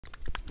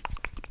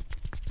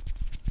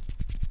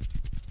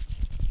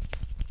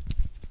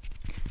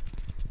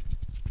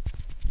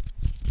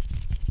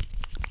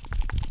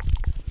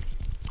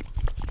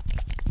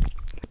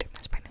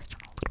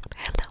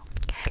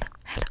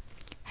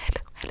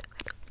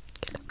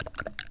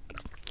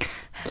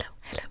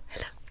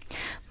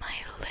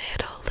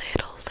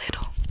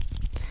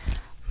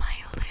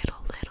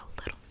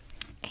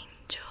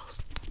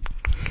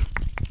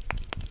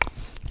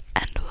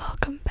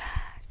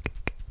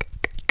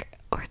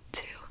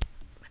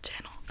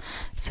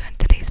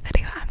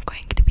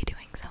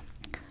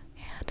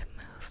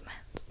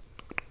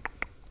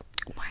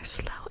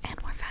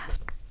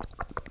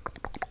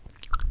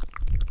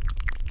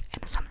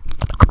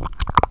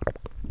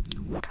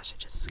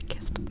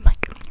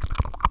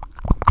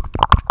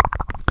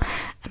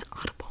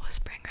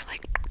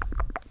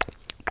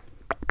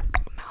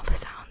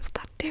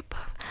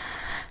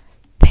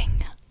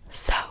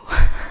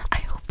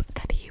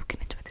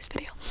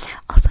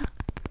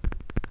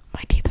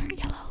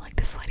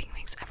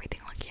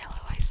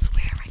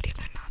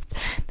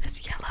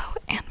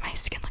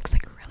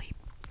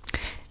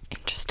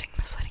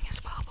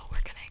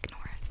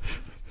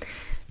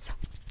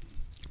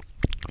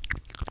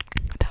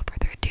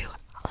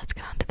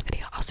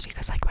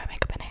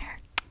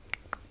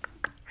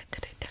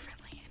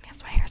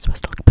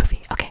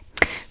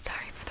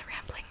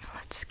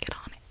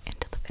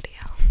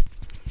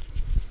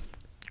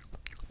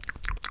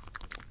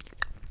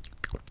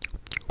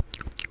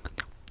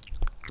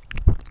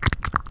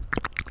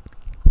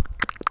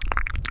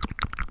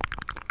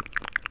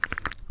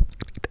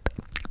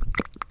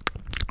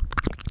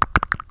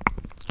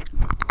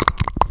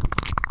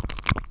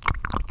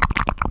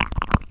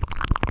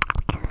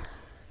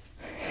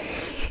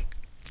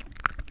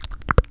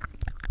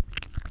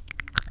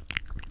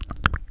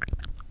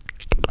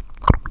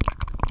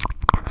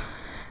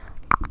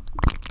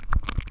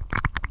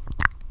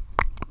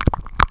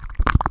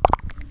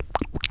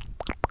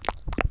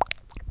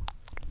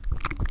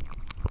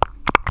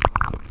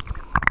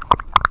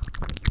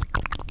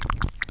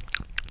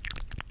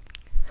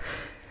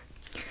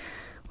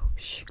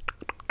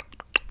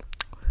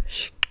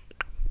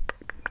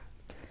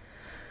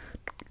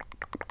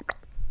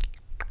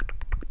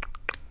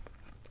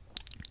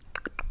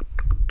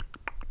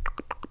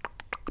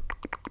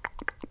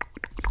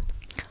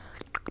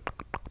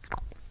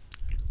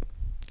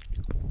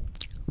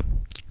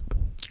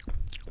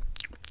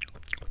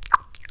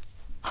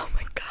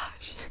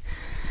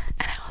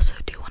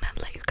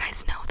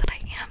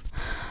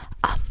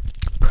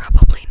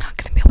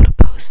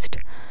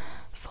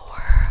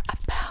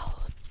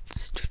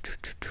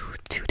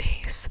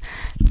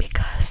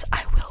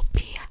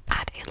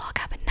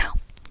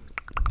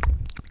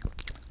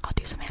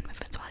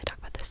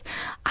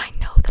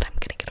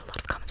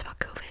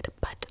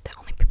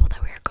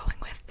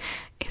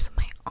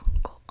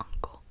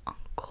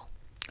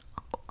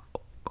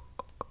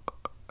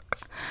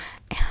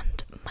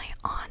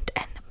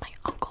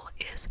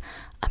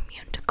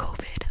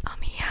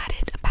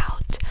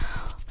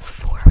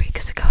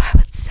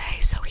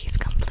say, so he's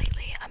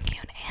completely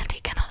immune and he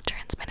cannot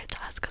transmit it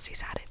to us because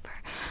he's had it for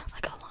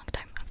like a long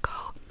time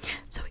ago.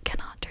 So he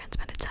cannot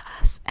transmit it to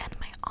us. And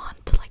my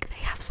aunt, like,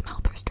 they have some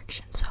health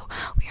restrictions, so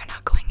we are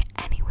not going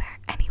anywhere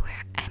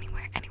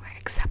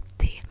except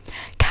the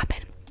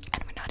cabin,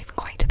 and we're not even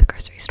going to the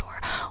grocery store,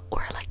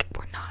 or like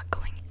we're not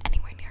going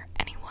anywhere near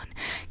anyone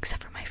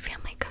except for my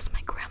family, because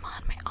my grandma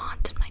and my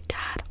aunt and my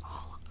dad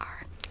all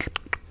are,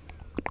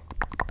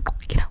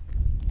 you know,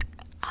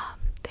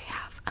 they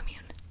have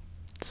immune,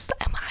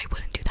 and I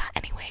wouldn't do that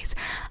anyways.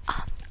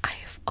 I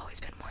have always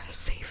been more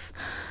safe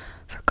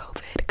for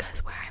COVID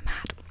because where I'm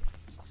at,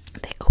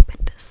 they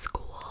opened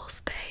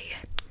schools,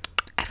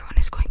 everyone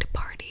is going to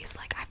parties.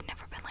 Like, I've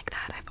never been like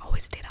that. I've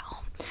always stayed at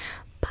home,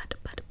 but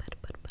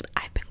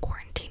I've been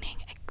quarantining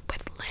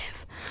with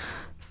Liv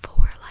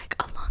for like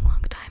a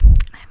long time,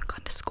 and I haven't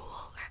gone to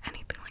school or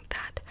anything like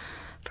that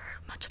for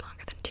much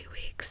longer than 2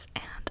 weeks,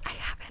 and I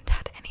haven't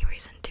had any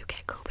reason to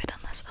get COVID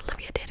unless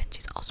Olivia did, and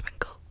she's also been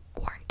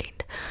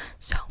quarantined.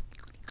 So,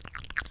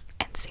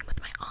 and same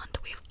with my aunt,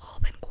 we've all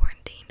been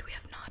quarantined. We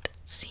have not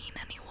seen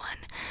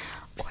anyone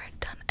or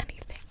done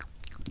anything.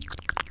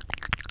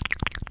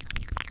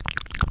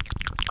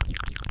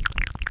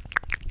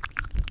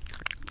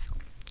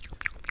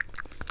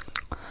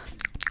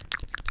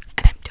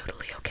 And I'm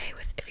totally okay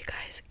with if you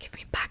guys give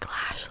me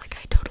backlash, like,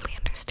 I totally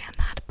understand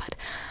that, but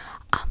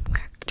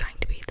we're trying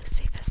to be the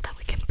safest that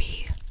we can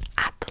be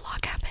at the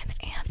log cabin,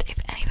 and if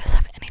any of us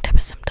have any type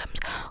of symptoms,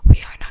 we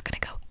are not gonna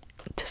go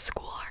to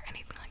school or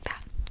anything like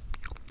that.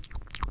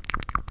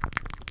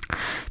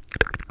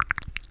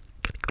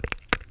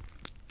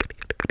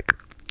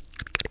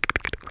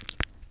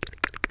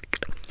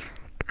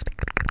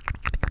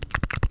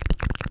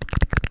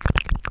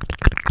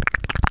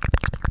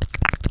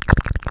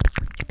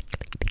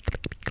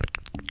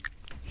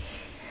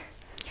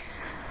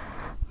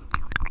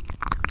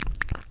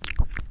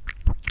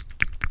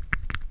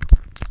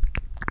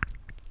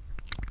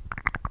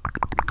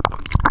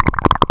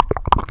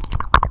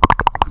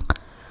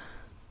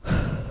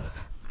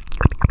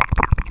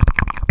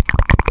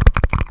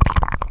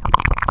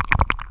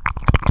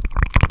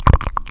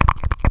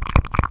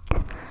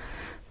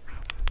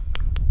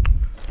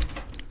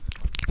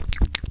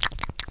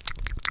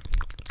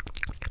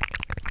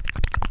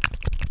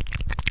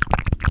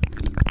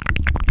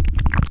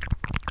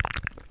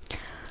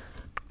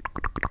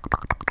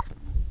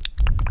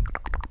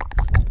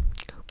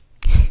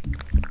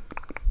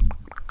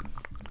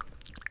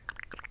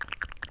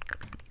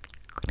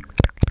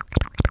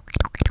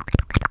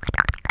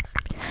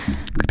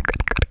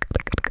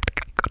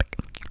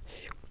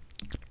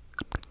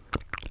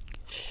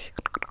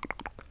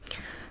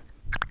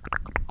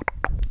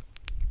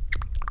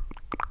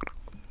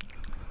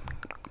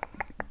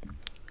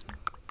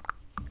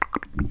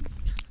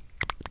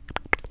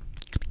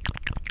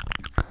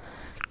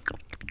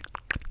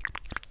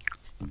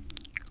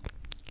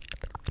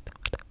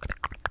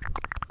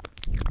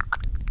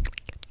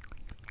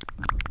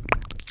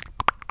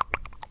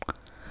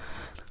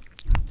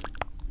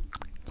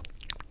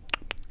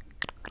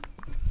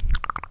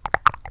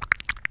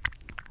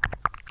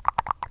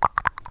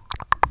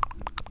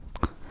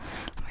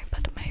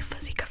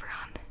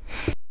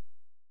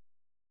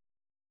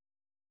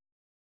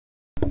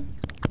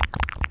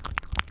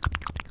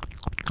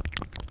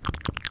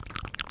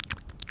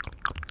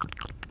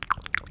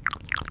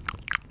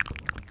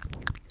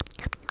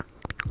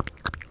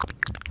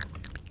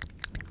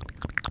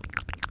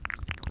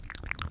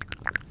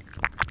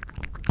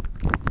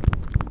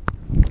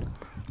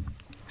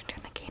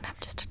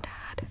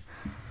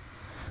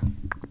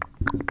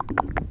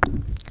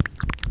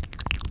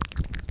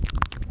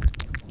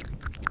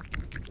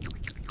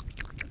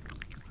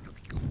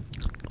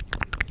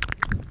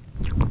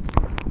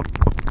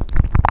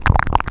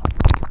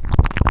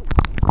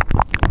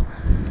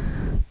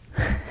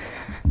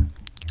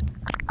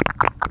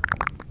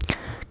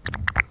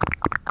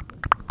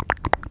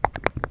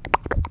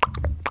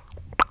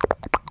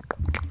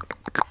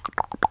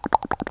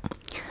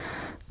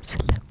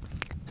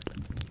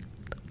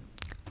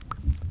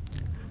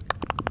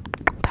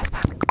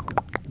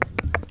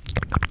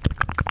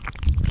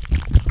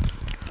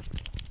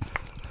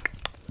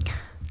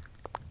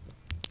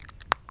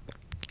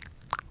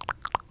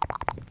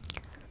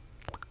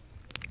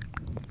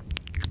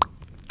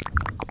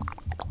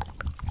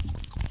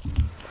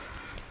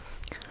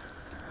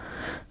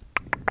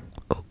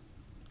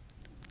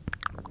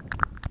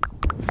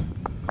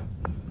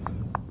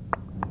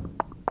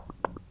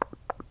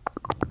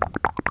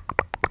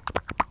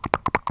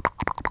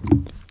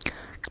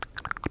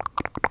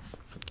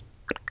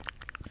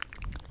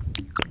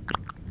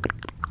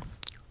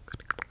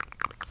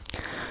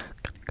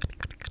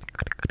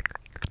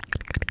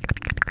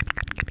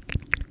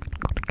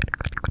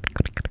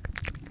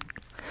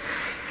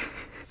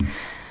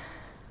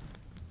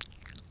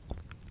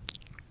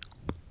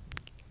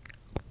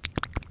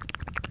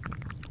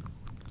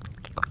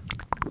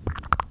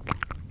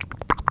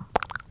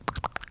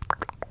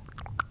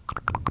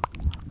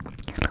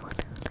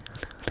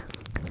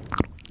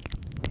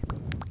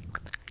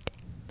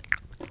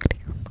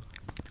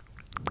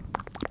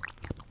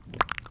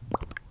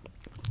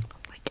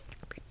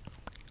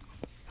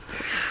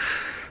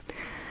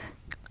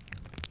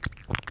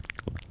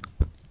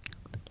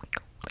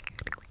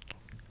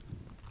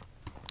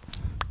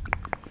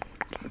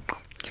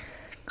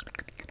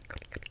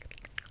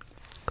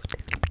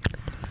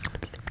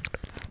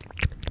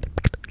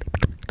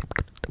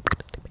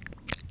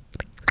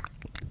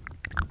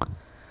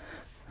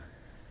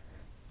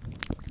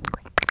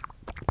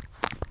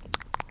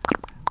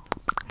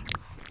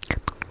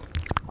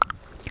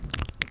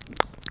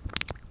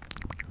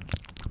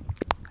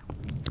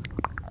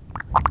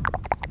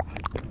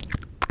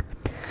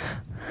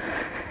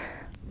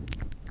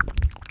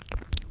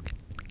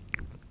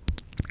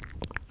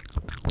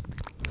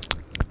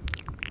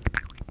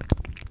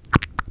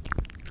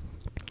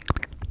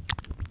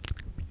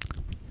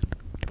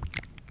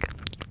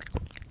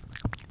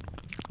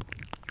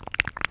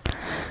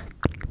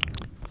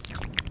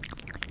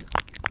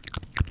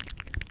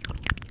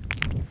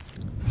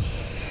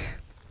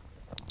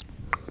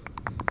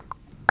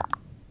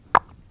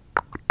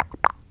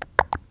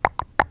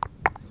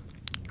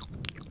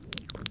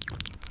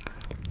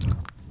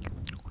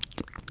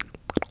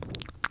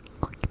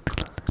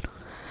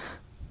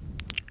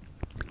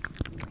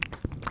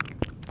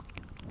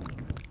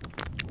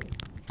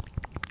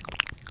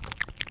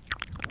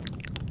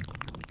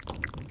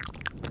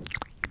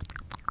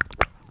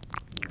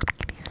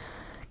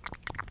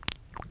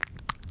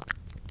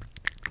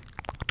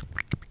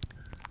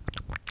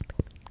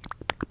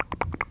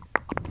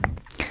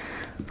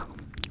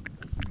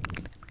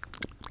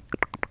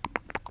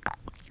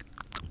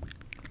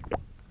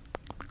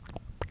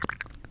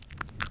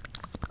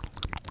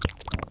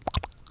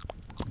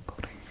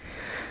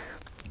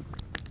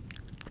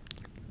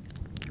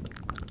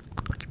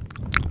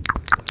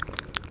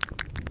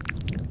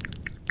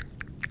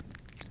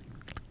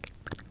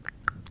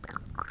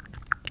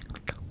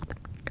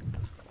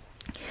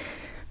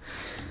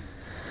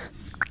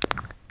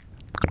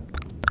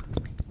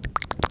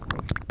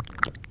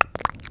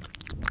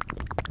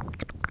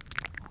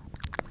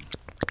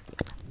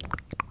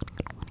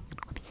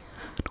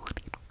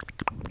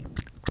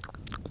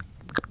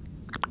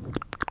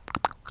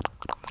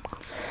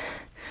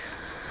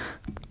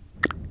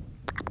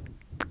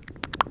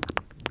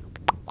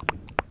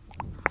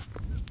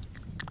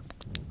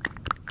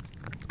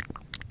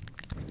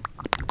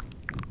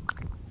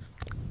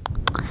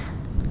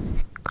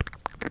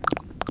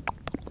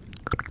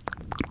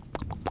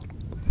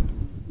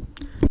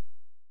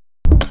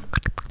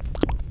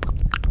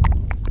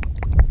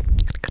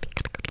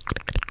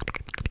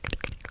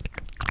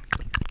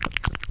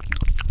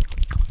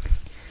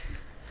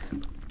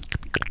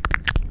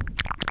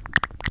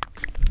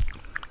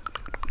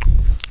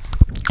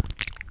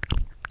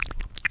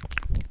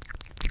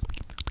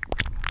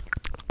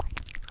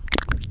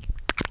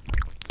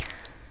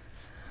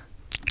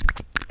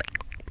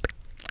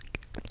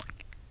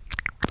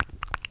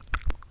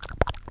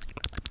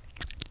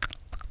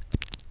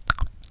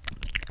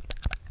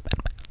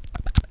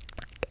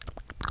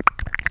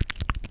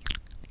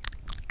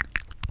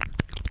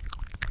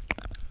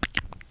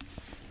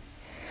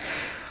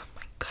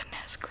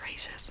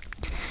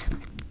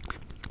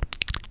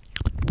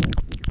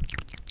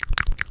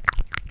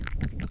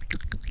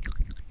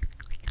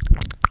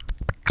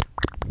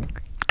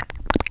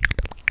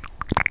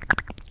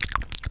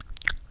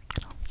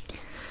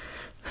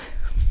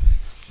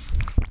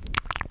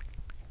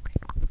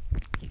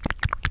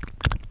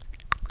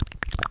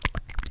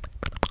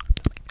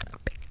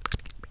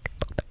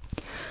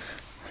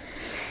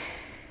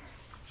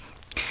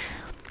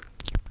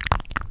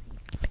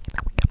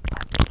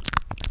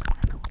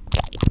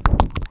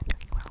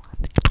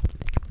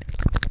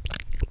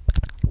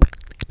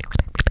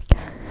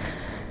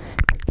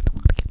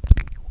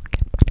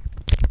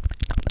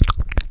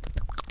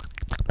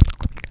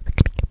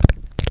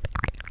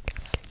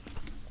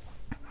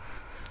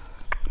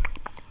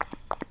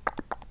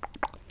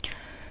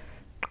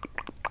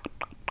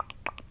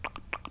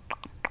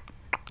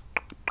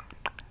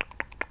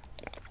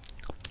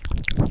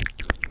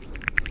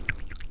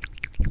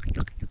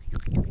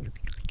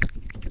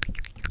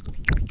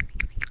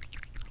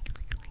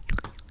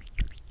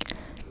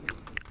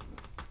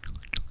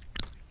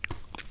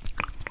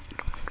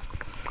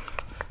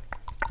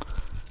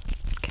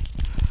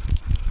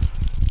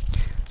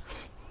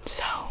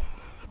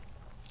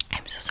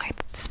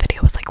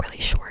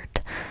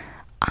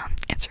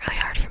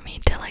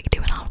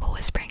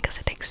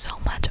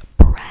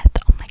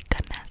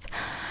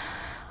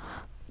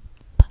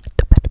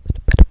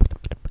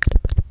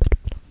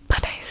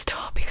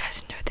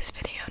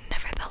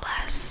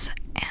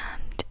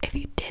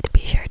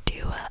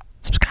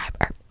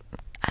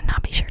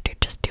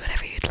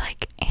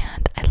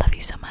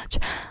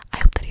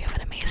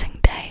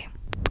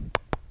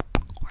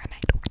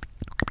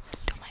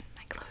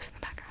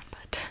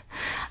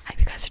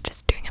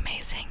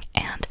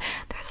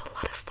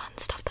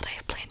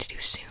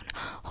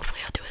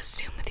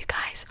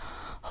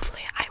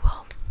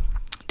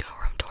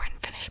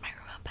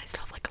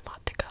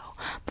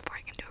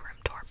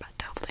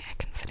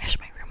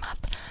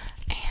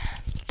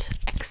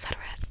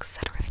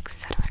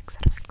 etc.,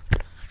 etc.,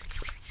 etc.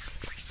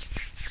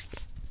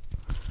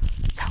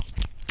 So,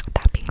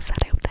 that being said,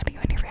 I hope that you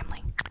and your family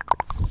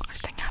are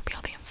staying happy,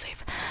 healthy, and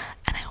safe.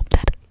 And I hope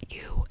that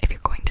you, if you're